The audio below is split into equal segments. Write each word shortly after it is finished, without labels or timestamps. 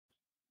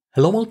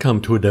Hello,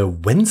 welcome to the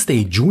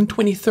Wednesday, June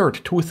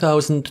 23rd,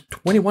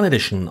 2021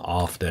 edition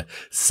of the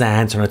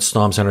SANS Internet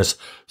Storm Center's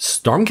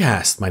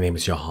Stormcast. My name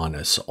is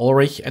Johannes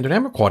Ulrich and today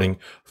I'm recording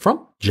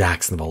from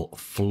Jacksonville,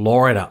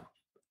 Florida.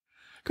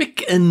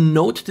 Quick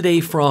note today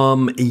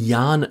from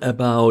Jan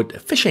about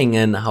phishing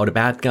and how the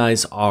bad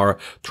guys are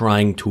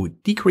trying to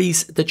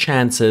decrease the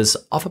chances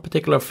of a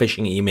particular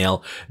phishing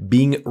email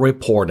being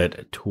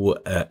reported to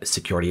a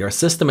security or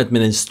system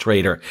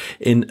administrator.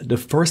 In the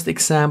first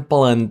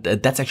example, and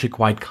that's actually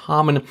quite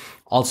common,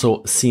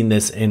 also seen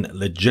this in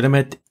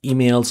legitimate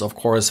emails, of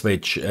course,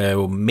 which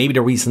may be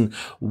the reason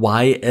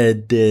why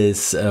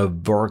this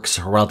works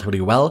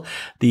relatively well.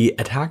 The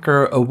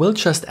attacker will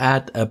just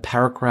add a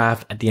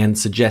paragraph at the end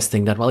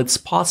suggesting that, well, it's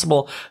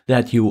possible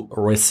that you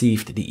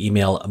received the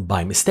email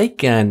by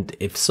mistake. And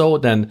if so,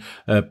 then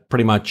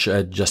pretty much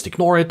just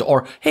ignore it,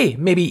 or hey,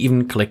 maybe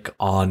even click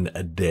on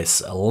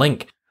this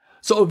link.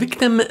 So a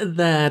victim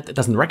that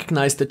doesn't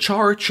recognize the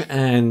charge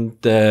and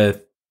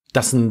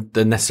doesn't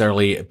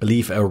necessarily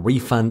believe a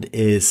refund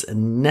is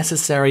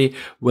necessary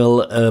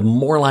will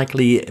more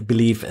likely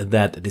believe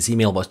that this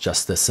email was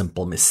just a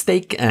simple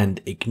mistake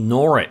and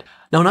ignore it.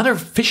 Now, another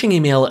phishing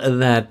email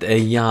that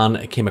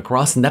Jan came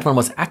across, and that one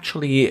was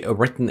actually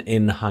written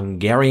in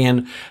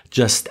Hungarian,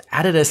 just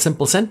added a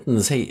simple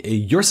sentence. Hey,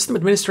 your system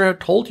administrator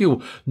told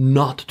you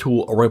not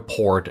to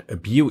report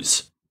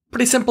abuse.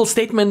 Pretty simple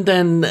statement,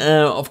 and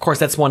of course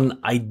that's one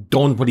I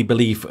don't really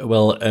believe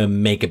will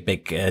make a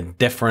big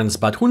difference,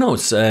 but who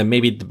knows,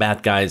 maybe the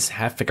bad guys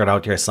have figured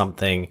out here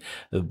something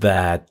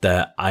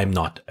that I'm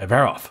not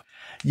aware of.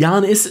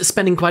 Jan is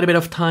spending quite a bit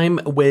of time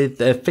with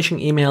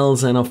phishing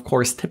emails, and of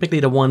course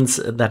typically the ones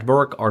that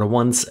work are the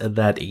ones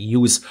that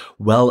use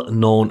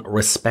well-known,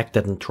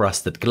 respected and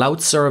trusted cloud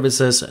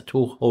services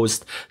to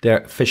host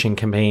their phishing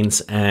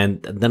campaigns,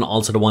 and then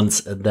also the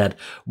ones that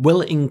will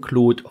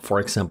include,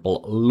 for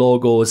example,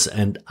 logos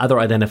and other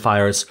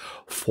identifiers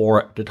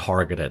for the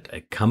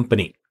targeted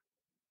company.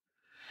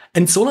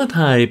 And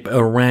Sonatype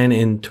ran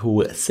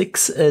into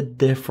 6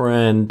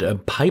 different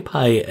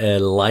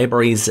PyPi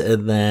libraries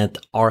that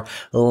are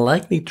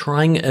likely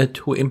trying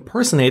to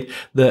impersonate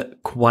the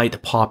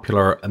quite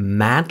popular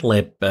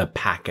Madlib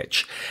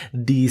package.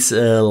 These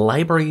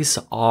libraries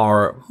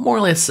are more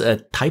or less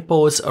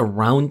typos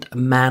around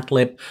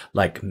Madlib,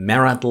 like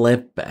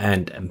Meratlib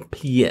and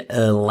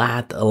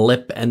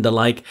Platlib and the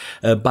like,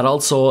 but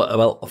also,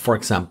 well, for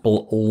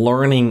example,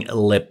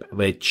 LearningLib,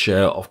 which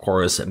of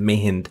course may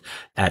hint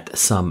at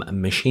some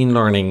machine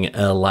learning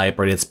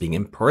library that's being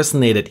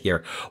impersonated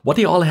here. What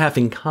they all have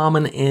in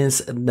common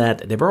is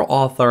that they were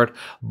authored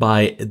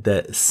by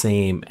the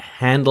same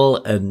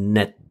handle,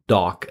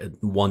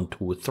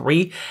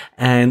 netdoc123,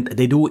 and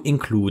they do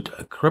include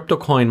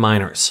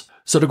Cryptominers.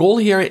 So the goal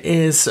here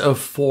is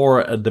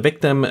for the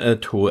victim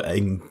to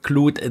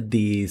include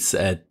these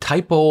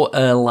typo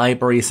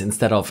libraries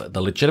instead of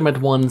the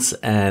legitimate ones,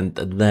 and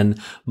then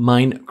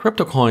mine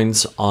crypto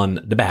coins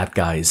on the bad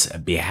guy's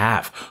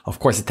behalf. Of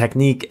course, a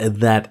technique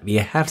that we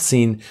have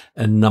seen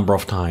a number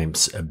of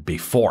times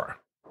before.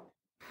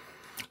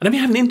 And then we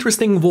have an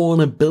interesting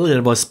vulnerability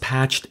that was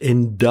patched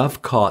in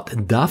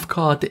Dovecot.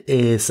 Dovecot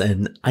is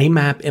an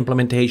IMAP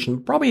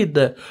implementation, probably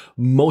the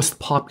most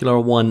popular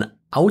one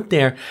out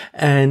there,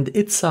 and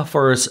it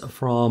suffers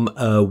from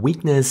a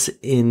weakness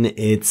in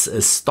its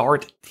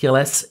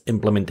starttls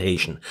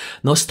implementation.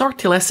 Now,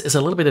 starttls is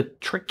a little bit a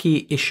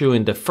tricky issue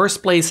in the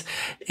first place,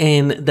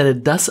 in that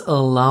it does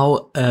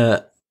allow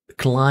a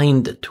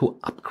client to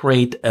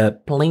upgrade a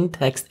plain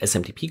text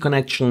SMTP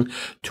connection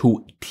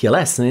to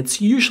TLS, and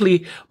it's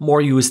usually more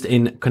used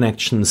in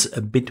connections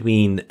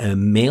between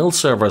mail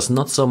servers,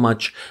 not so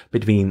much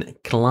between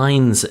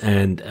clients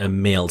and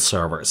mail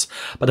servers.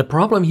 But the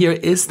problem here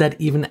is that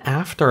even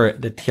after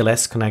the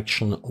TLS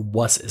connection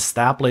was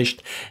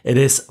established, it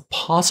is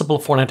possible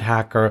for an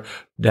attacker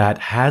that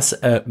has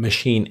a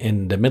machine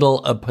in the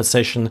middle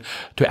position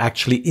to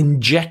actually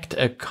inject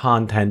a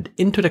content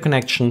into the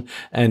connection,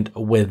 and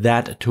with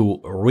that to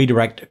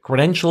redirect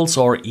credentials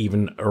or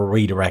even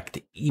redirect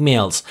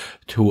emails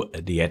to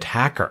the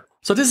attacker.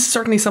 So this is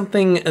certainly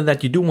something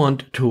that you do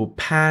want to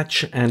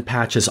patch, and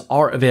patches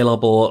are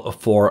available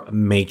for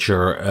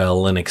major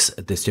Linux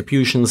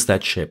distributions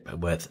that ship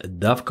with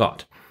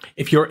Dovecot.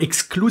 If you're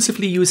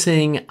exclusively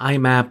using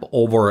IMAP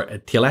over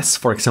TLS,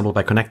 for example,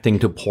 by connecting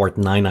to port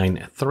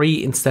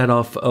 993 instead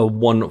of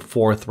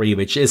 143,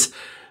 which is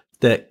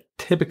the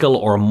typical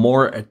or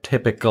more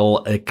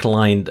typical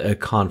client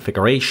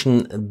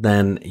configuration,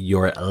 then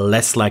you're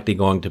less likely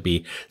going to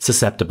be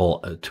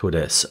susceptible to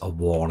this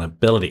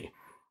vulnerability.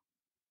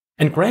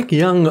 And Greg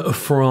Young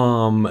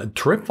from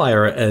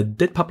Tripwire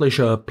did publish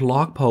a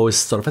blog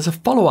post sort of as a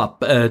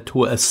follow-up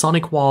to a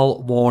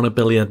Sonicwall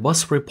vulnerability that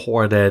was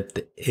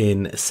reported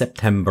in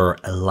September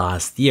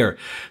last year.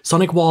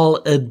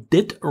 Sonicwall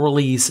did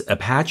release a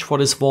patch for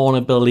this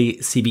vulnerability,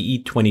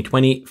 CVE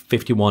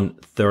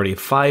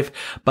 2020-5135,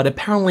 but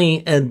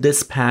apparently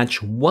this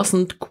patch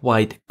wasn't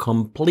quite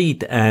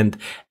complete, and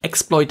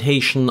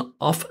exploitation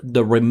of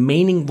the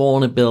remaining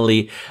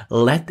vulnerability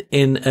led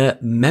in a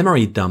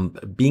memory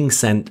dump being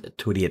sent sent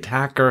to the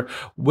attacker,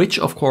 which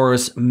of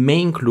course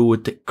may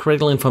include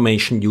critical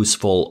information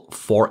useful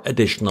for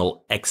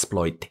additional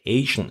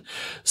exploitation.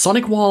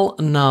 Sonicwall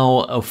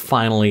now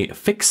finally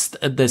fixed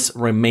this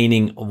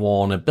remaining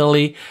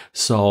vulnerability,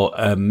 so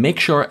make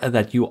sure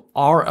that you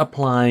are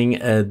applying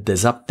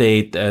this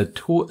update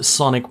to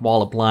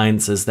Sonicwall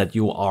appliances that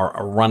you are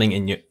running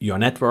in your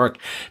network.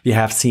 We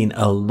have seen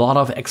a lot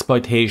of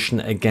exploitation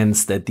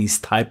against these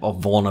type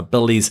of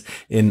vulnerabilities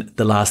in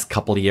the last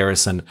couple of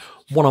years, and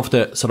one of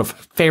the sort of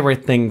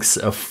favorite things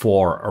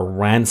for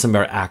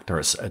ransomware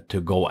actors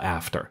to go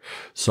after.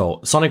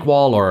 So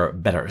Sonicwall, or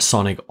better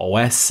Sonic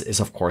OS, is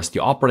of course the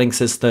operating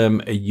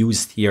system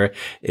used here,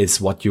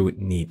 is what you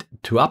need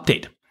to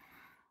update.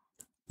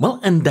 Well,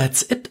 and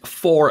that's it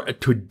for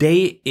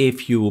today.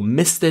 If you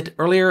missed it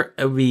earlier,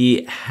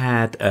 we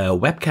had a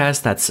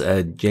webcast, that's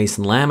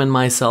Jason Lamb and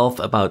myself,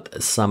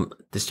 about some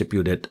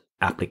distributed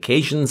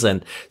applications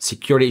and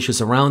security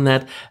issues around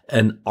that.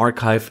 An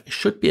archive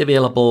should be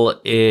available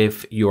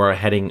if you are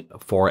heading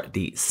for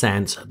the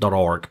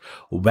sans.org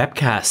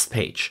webcast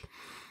page.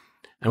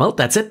 And well,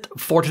 that's it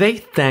for today.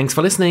 Thanks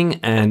for listening,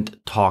 and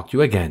talk to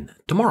you again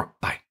tomorrow.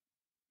 Bye.